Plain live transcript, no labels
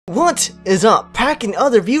What is up, Pack and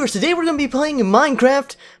other viewers? Today we're going to be playing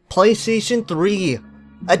Minecraft PlayStation 3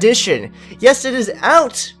 edition. Yes, it is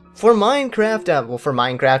out for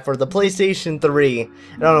Minecraft, for the PlayStation 3. I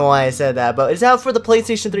don't know why I said that, but it's out for the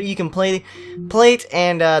PlayStation 3. You can play it,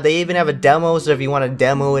 and they even have a demo, so if you want to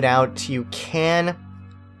demo it out, you can.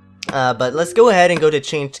 But let's go ahead and go to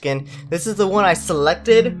change skin. This is the one I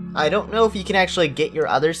selected. I don't know if you can actually get your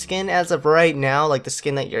other skin as of right now, like the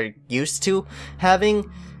skin that you're used to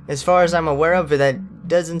having. As far as I'm aware of, but that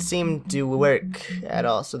doesn't seem to work at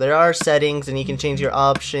all. So there are settings, and you can change your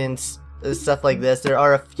options, stuff like this. There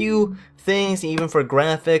are a few things, even for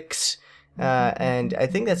graphics, and I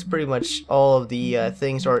think that's pretty much all of the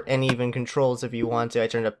things, and even controls if you want to. I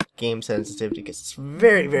turned up game sensitivity because it's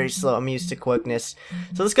very, very slow. I'm used to quickness.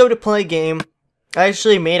 So let's go to play game. I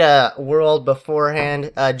actually made a world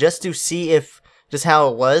beforehand, just to see just how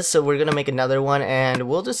it was, so we're gonna make another one, and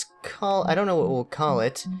we'll just call, I don't know what we'll call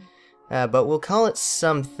it, but we'll call it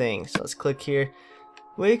something. So let's click here.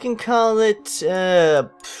 We can call it, I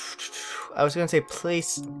was gonna say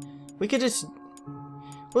place, we'll just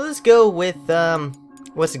go with,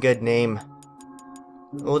 what's a good name?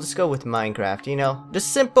 We'll just go with Minecraft, you know,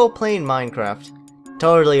 just simple, plain Minecraft.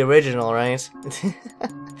 Totally original, right?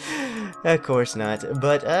 Of course not,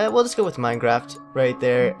 but we'll just go with Minecraft right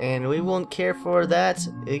there, and we won't care for that.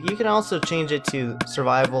 You can also change it to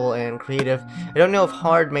survival and creative. I don't know if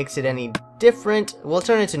hard makes it any different. We'll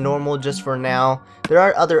turn it to normal just for now. There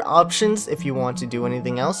are other options if you want to do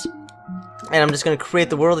anything else. And I'm just going to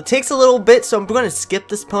create the world. It takes a little bit, so I'm going to skip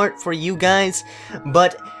this part for you guys,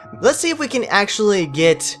 but let's see if we can actually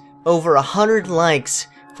get over 100 likes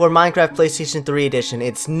for Minecraft PlayStation 3 edition.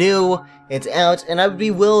 It's new, it's out, and I would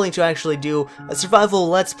be willing to actually do a survival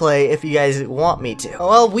let's play if you guys want me to.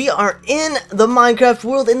 Well, we are in the Minecraft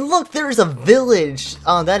world, and look, there's a village.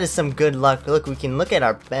 Oh, that is some good luck. Look, we can look at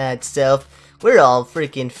our bad stuff. We're all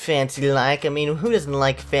freaking fancy like. I mean, who doesn't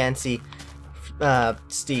like fancy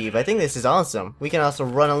Steve? I think this is awesome. We can also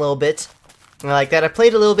run a little bit. I like that. I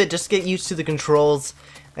played a little bit just to get used to the controls,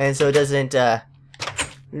 and so it doesn't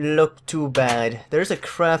look too bad. There's a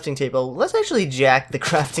crafting table. Let's actually jack the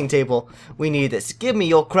crafting table. We need this. Give me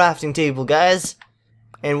your crafting table, guys.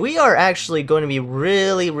 And we are actually going to be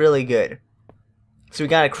really, really good. So we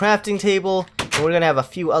got a crafting table, and we're going to have a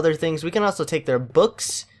few other things. We can also take their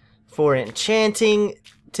books for enchanting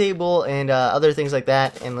table and other things like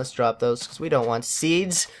that. And let's drop those because we don't want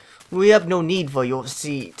seeds. We have no need for your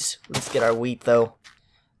seeds. Let's get our wheat, though.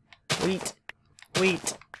 Wheat,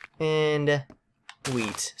 and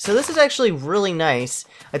wheat. So this is actually really nice.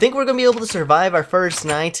 I think we're going to be able to survive our first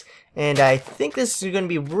night, and I think this is going to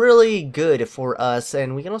be really good for us,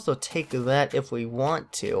 and we can also take that if we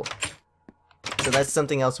want to. So that's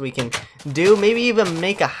something else we can do. Maybe even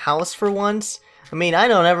make a house for once. I mean, I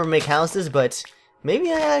don't ever make houses, but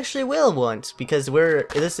maybe I actually will once, because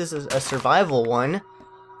this is a survival one,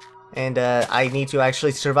 and I need to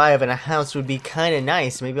actually survive, and a house would be kind of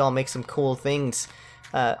nice. Maybe I'll make some cool things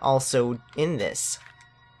also in this.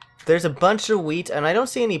 There's a bunch of wheat, and I don't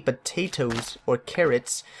see any potatoes or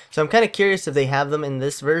carrots, so I'm kind of curious if they have them in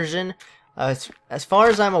this version. As far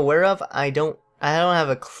as I'm aware of, I don't have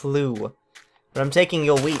a clue. But I'm taking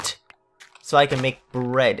your wheat so I can make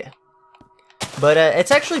bread. But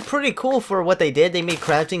it's actually pretty cool for what they did. They made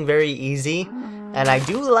crafting very easy, and I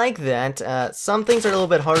do like that. Some things are a little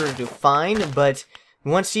bit harder to find, but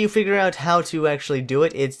once you figure out how to actually do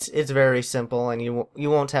it, it's very simple, and you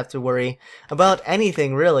won't have to worry about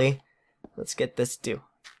anything really. Let's get this too.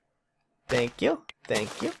 Thank you,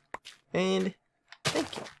 and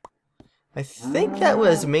thank you. I think that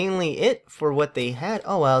was mainly it for what they had.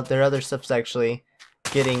 Oh well, their other stuff's actually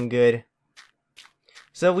getting good.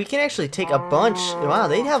 So we can actually take a bunch. Wow,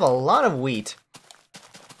 they have a lot of wheat.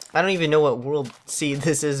 I don't even know what world seed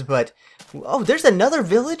this is, but oh, there's another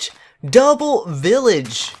village. Double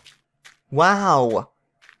village. Wow.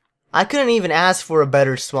 I couldn't even ask for a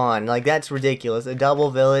better spawn. Like, that's ridiculous. A double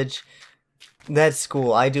village. That's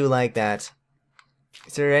cool. I do like that.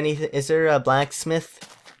 Is there a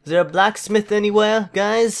blacksmith? Is there a blacksmith anywhere,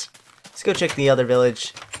 guys? Let's go check the other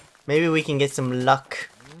village. Maybe we can get some luck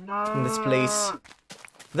in this place.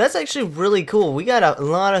 That's actually really cool. We got a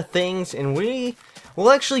lot of things, and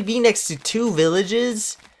we'll actually be next to 2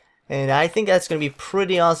 villages. And I think that's going to be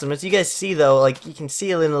pretty awesome. As you guys see, though, like, you can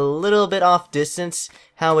see in a little bit off distance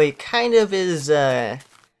how it kind of is,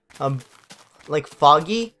 like,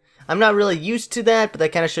 foggy. I'm not really used to that, but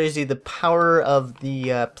that kind of shows you the power of the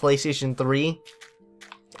PlayStation 3.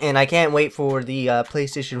 And I can't wait for the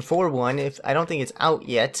PlayStation 4 one. I don't think it's out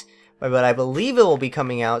yet. but I believe it will be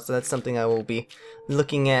coming out, so that's something I will be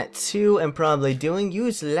looking at too, and probably doing.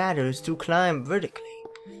 Use ladders to climb vertically.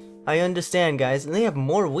 I understand, guys, and they have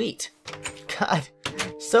more wheat. God,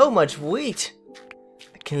 so much wheat.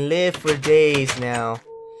 I can live for days now.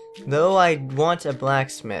 Though I want a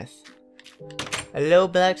blacksmith. Hello,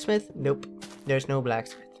 blacksmith? Nope, there's no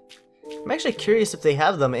blacksmith. I'm actually curious if they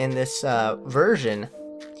have them in this version.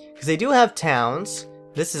 Because they do have towns.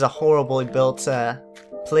 This is a horribly built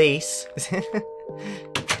place.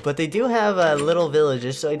 But they do have little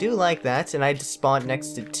villages, so I do like that. And I just spawned next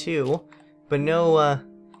to 2. But no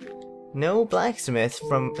blacksmith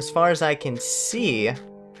from as far as I can see.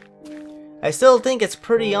 I still think it's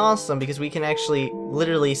pretty awesome because we can actually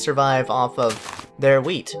literally survive off of their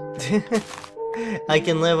wheat. I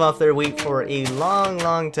can live off their wheat for a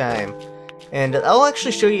long time. And I'll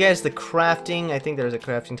actually show you guys the crafting. I think there's a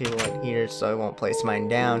crafting table right here, so I won't place mine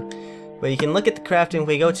down. But you can look at the crafting. If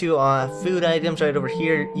we go to food items right over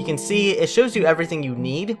here, you can see it shows you everything you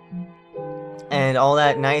need. And all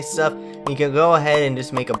that nice stuff. You can go ahead and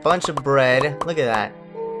just make a bunch of bread. Look at that.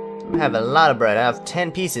 I have a lot of bread. I have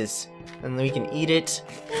 10 pieces. And we can eat it.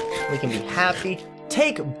 We can be happy.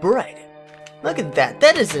 Take bread. Look at that.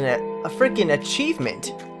 That is a freaking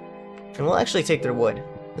achievement. And we'll actually take their wood.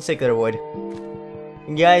 Let's take their wood.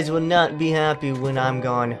 You guys will not be happy when I'm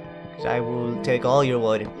gone. Because I will take all your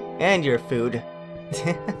wood. And your food.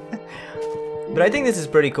 But I think this is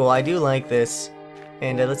pretty cool. I do like this.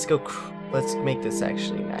 And let's make this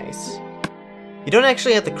actually nice. You don't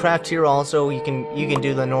actually have to craft here also. You can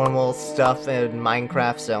do the normal stuff in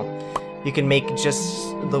Minecraft. So you can make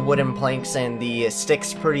just the wooden planks and the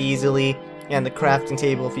sticks pretty easily. And the crafting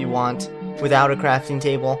table if you want. Without a crafting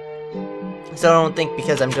table. So I don't think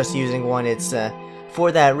because I'm just using one, it's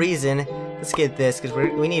for that reason. Let's get this, because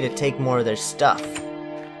we need to take more of their stuff.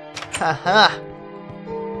 Haha!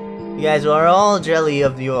 You guys are all jelly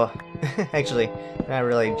of your... Actually, not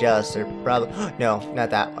really jealous, or probably... No, not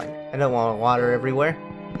that one. I don't want water everywhere.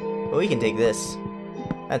 But we can take this.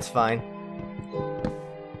 That's fine.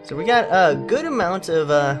 So we got a good amount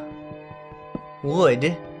of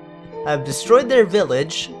wood. I've destroyed their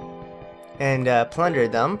village and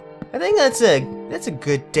plundered them. I think that's a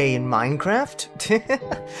good day in Minecraft.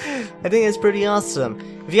 I think that's pretty awesome.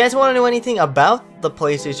 If you guys want to know anything about the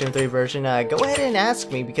PlayStation 3 version, go ahead and ask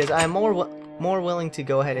me because I'm more willing to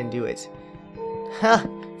go ahead and do it. Ha!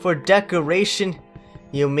 For decoration?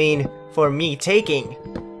 You mean for me taking?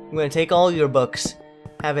 I'm gonna take all your books.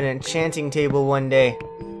 Have an enchanting table one day.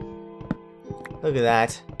 Look at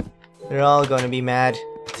that. They're all gonna be mad.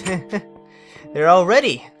 They're all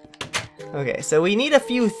ready. Okay, so we need a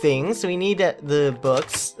few things. We need the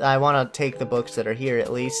books. I want to take the books that are here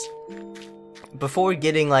at least. Before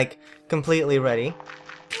getting, like, completely ready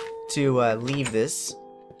to leave this.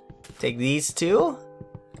 Take these two.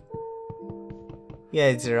 You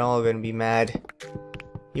guys are all going to be mad.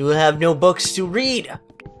 You will have no books to read.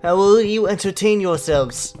 How will you entertain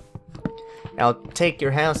yourselves? I'll take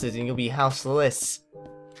your houses and you'll be houseless.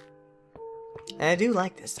 And I do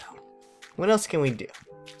like this, though. What else can we do?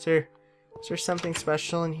 Is there something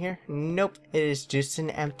special in here? Nope, it is just an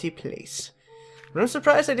empty place. But I'm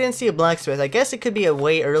surprised I didn't see a blacksmith. I guess it could be a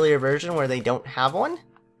way earlier version where they don't have one.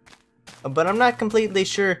 But I'm not completely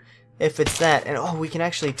sure if it's that. And oh, we can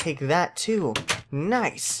actually take that too.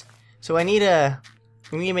 Nice. So we need to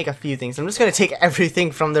make a few things. I'm just gonna take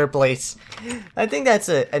everything from their place. I think that's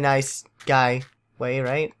a nice guy way,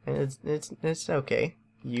 right? It's okay.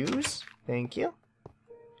 Use. Thank you.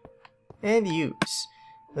 And use.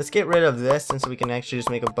 Let's get rid of this, and so we can actually just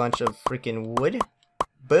make a bunch of freaking wood.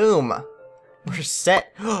 Boom! We're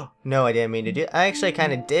set. No, I didn't mean to do. I actually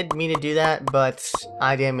kind of did mean to do that, but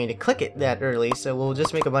I didn't mean to click it that early. So we'll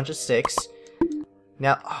just make a bunch of sticks.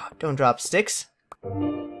 Now, don't drop sticks.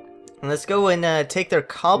 And let's go and take their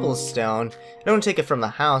cobblestone. I don't take it from the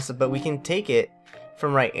house, but we can take it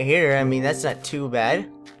from right here. I mean, that's not too bad.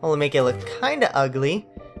 We'll make it look kind of ugly,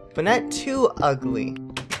 but not too ugly.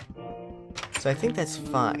 So I think that's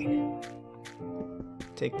fine.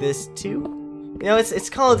 Take this too. You know, it's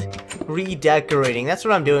called redecorating. That's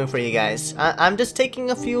what I'm doing for you guys. I'm just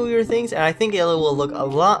taking a few of your things, and I think it will look a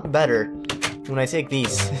lot better when I take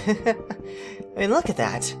these. I mean, look at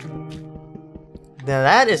that. Now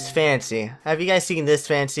that is fancy. Have you guys seen this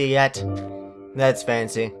fancy yet? That's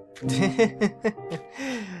fancy.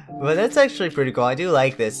 But that's actually pretty cool. I do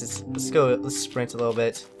like this. Let's sprint a little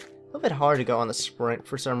bit. A little bit hard to go on the sprint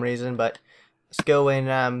for some reason, but let's go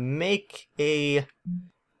and make a...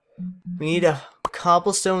 We need a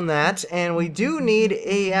cobblestone that, and we do need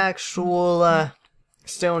a actual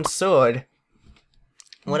stone sword.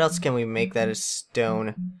 What else can we make that is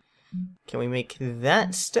stone? Can we make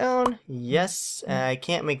that stone? Yes. I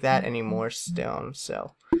can't make that anymore stone.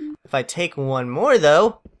 So if I take one more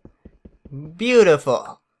though,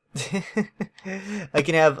 beautiful. I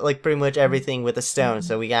can have like pretty much everything with a stone.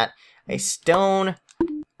 So we got a stone,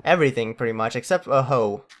 everything pretty much except a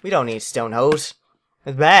hoe. We don't need stone hoes.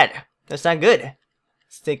 That's bad. That's not good.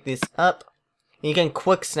 Let's take this up. You can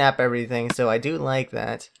quick snap everything, so I do like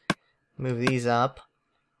that. Move these up.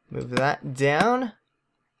 Move that down.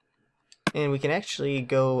 And we can actually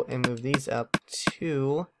go and move these up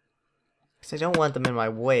too, because I don't want them in my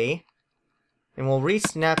way. And we'll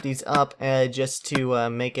re-snap these up just to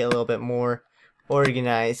make it a little bit more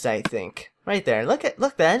organized, I think. Right there. Look,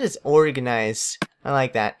 that is organized. I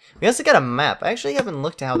like that. We also got a map. I actually haven't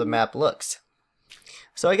looked at how the map looks.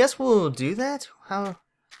 So I guess we'll do that. How?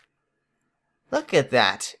 Look at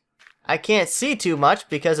that. I can't see too much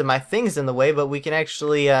because of my things in the way, but we can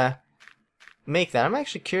actually make that. I'm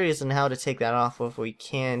actually curious on how to take that off, if we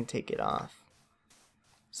can take it off.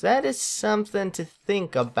 So that is something to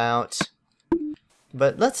think about.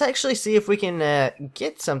 But let's actually see if we can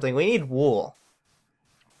get something. We need wool.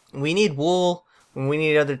 We need wool, and we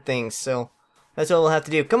need other things. So that's what we'll have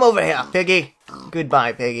to do. Come over here, Piggy.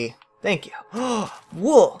 Goodbye, Piggy. Thank you.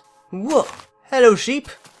 Wool. Wool. Hello, sheep.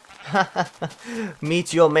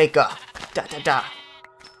 Meet your maker. Da da da.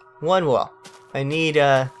 One wool. I need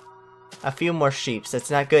a few more sheep.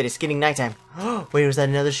 That's not good. It's getting nighttime. Wait, was that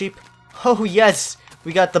another sheep? Oh yes,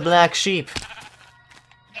 we got the black sheep.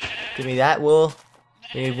 Give me that wool.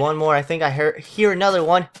 We need one more. I think I hear another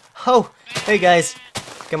one. Oh, hey guys,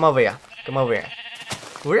 come over here. Come over here.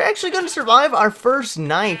 We're actually going to survive our first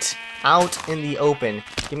night out in the open.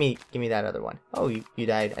 Give me that other one. Oh, you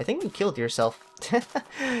died. I think you killed yourself.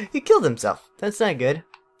 He killed himself. That's not good.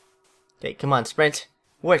 Okay, come on, sprint.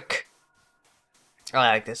 Work. I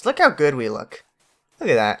like this. Look how good we look. Look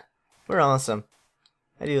at that. We're awesome.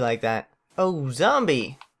 I do like that. Oh,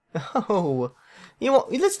 zombie. Oh,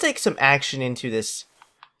 let's take some action into this.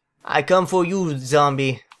 I come for you,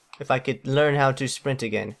 zombie. If I could learn how to sprint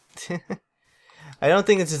again. I don't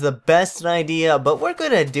think this is the best idea, but we're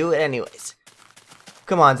gonna do it anyways.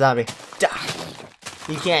 Come on, zombie.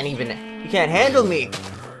 You can't handle me. You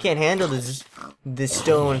can't handle this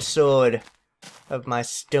stone sword of my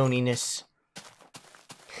stoniness.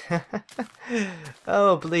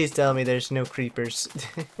 Oh, please tell me there's no creepers.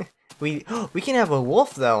 We can have a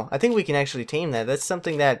wolf though. I think we can actually tame that. That's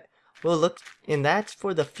something that we'll look in that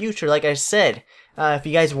for the future. Like I said, if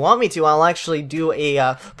you guys want me to, I'll actually do a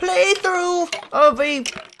playthrough of a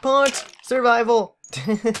part survival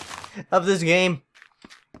of this game.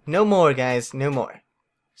 No more, guys. No more.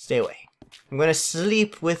 Stay away. I'm gonna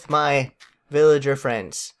sleep with my villager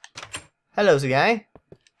friends. Hello, guy.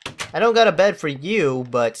 I don't got a bed for you,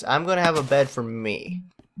 but I'm gonna have a bed for me.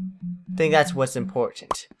 I think that's what's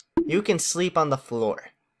important. You can sleep on the floor.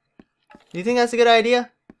 Do you think that's a good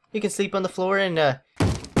idea? You can sleep on the floor and, You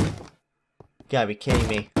gotta be kidding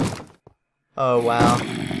me. Oh, wow.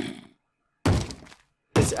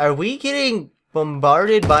 Are we getting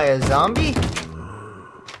bombarded by a zombie?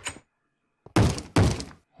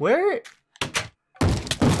 Where?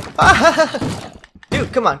 Ah!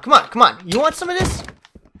 Dude, come on, come on, come on. You want some of this?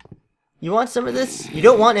 You want some of this? You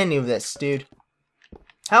don't want any of this, dude.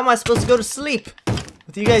 How am I supposed to go to sleep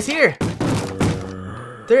with you guys here?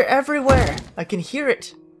 They're everywhere. I can hear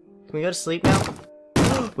it. Can we go to sleep now?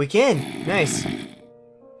 We can. Nice.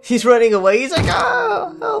 He's running away. He's like,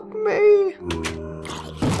 oh, help me.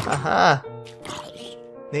 Haha.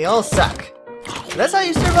 They all suck. That's how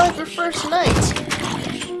you survive your first night.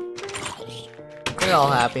 They're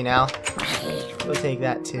all happy now. We'll take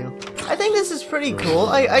that too. I think this is pretty cool.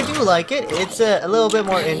 I do like it. It's a little bit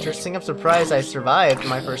more interesting. I'm surprised I survived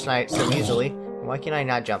my first night so easily. Why can I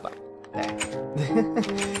not jump up?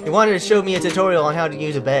 There. You wanted to show me a tutorial on how to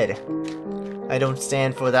use a bed. I don't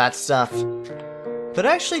stand for that stuff. But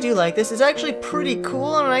I actually do like this. It's actually pretty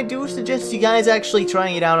cool, and I do suggest you guys actually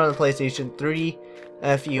trying it out on the PlayStation 3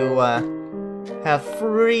 if you have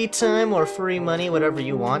free time or free money, whatever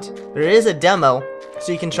you want. There is a demo,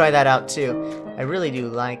 so you can try that out too. I really do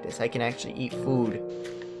like this. I can actually eat food.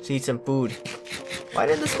 Let's eat some food. Why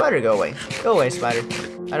did the spider go away? Go away, spider.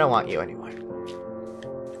 I don't want you anymore.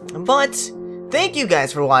 But thank you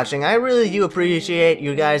guys for watching. I really do appreciate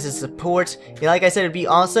you guys' support. Like I said, it'd be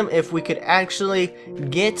awesome if we could actually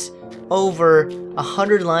get over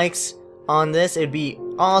 100 likes on this. It'd be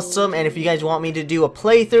awesome. And if you guys want me to do a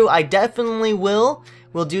playthrough, I definitely will.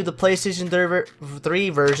 We'll do the PlayStation 3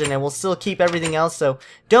 version, and we'll still keep everything else. So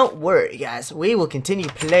don't worry, guys. We will continue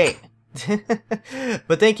playing.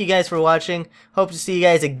 But thank you guys for watching. Hope to see you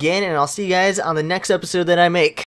guys again, and I'll see you guys on the next episode that I make.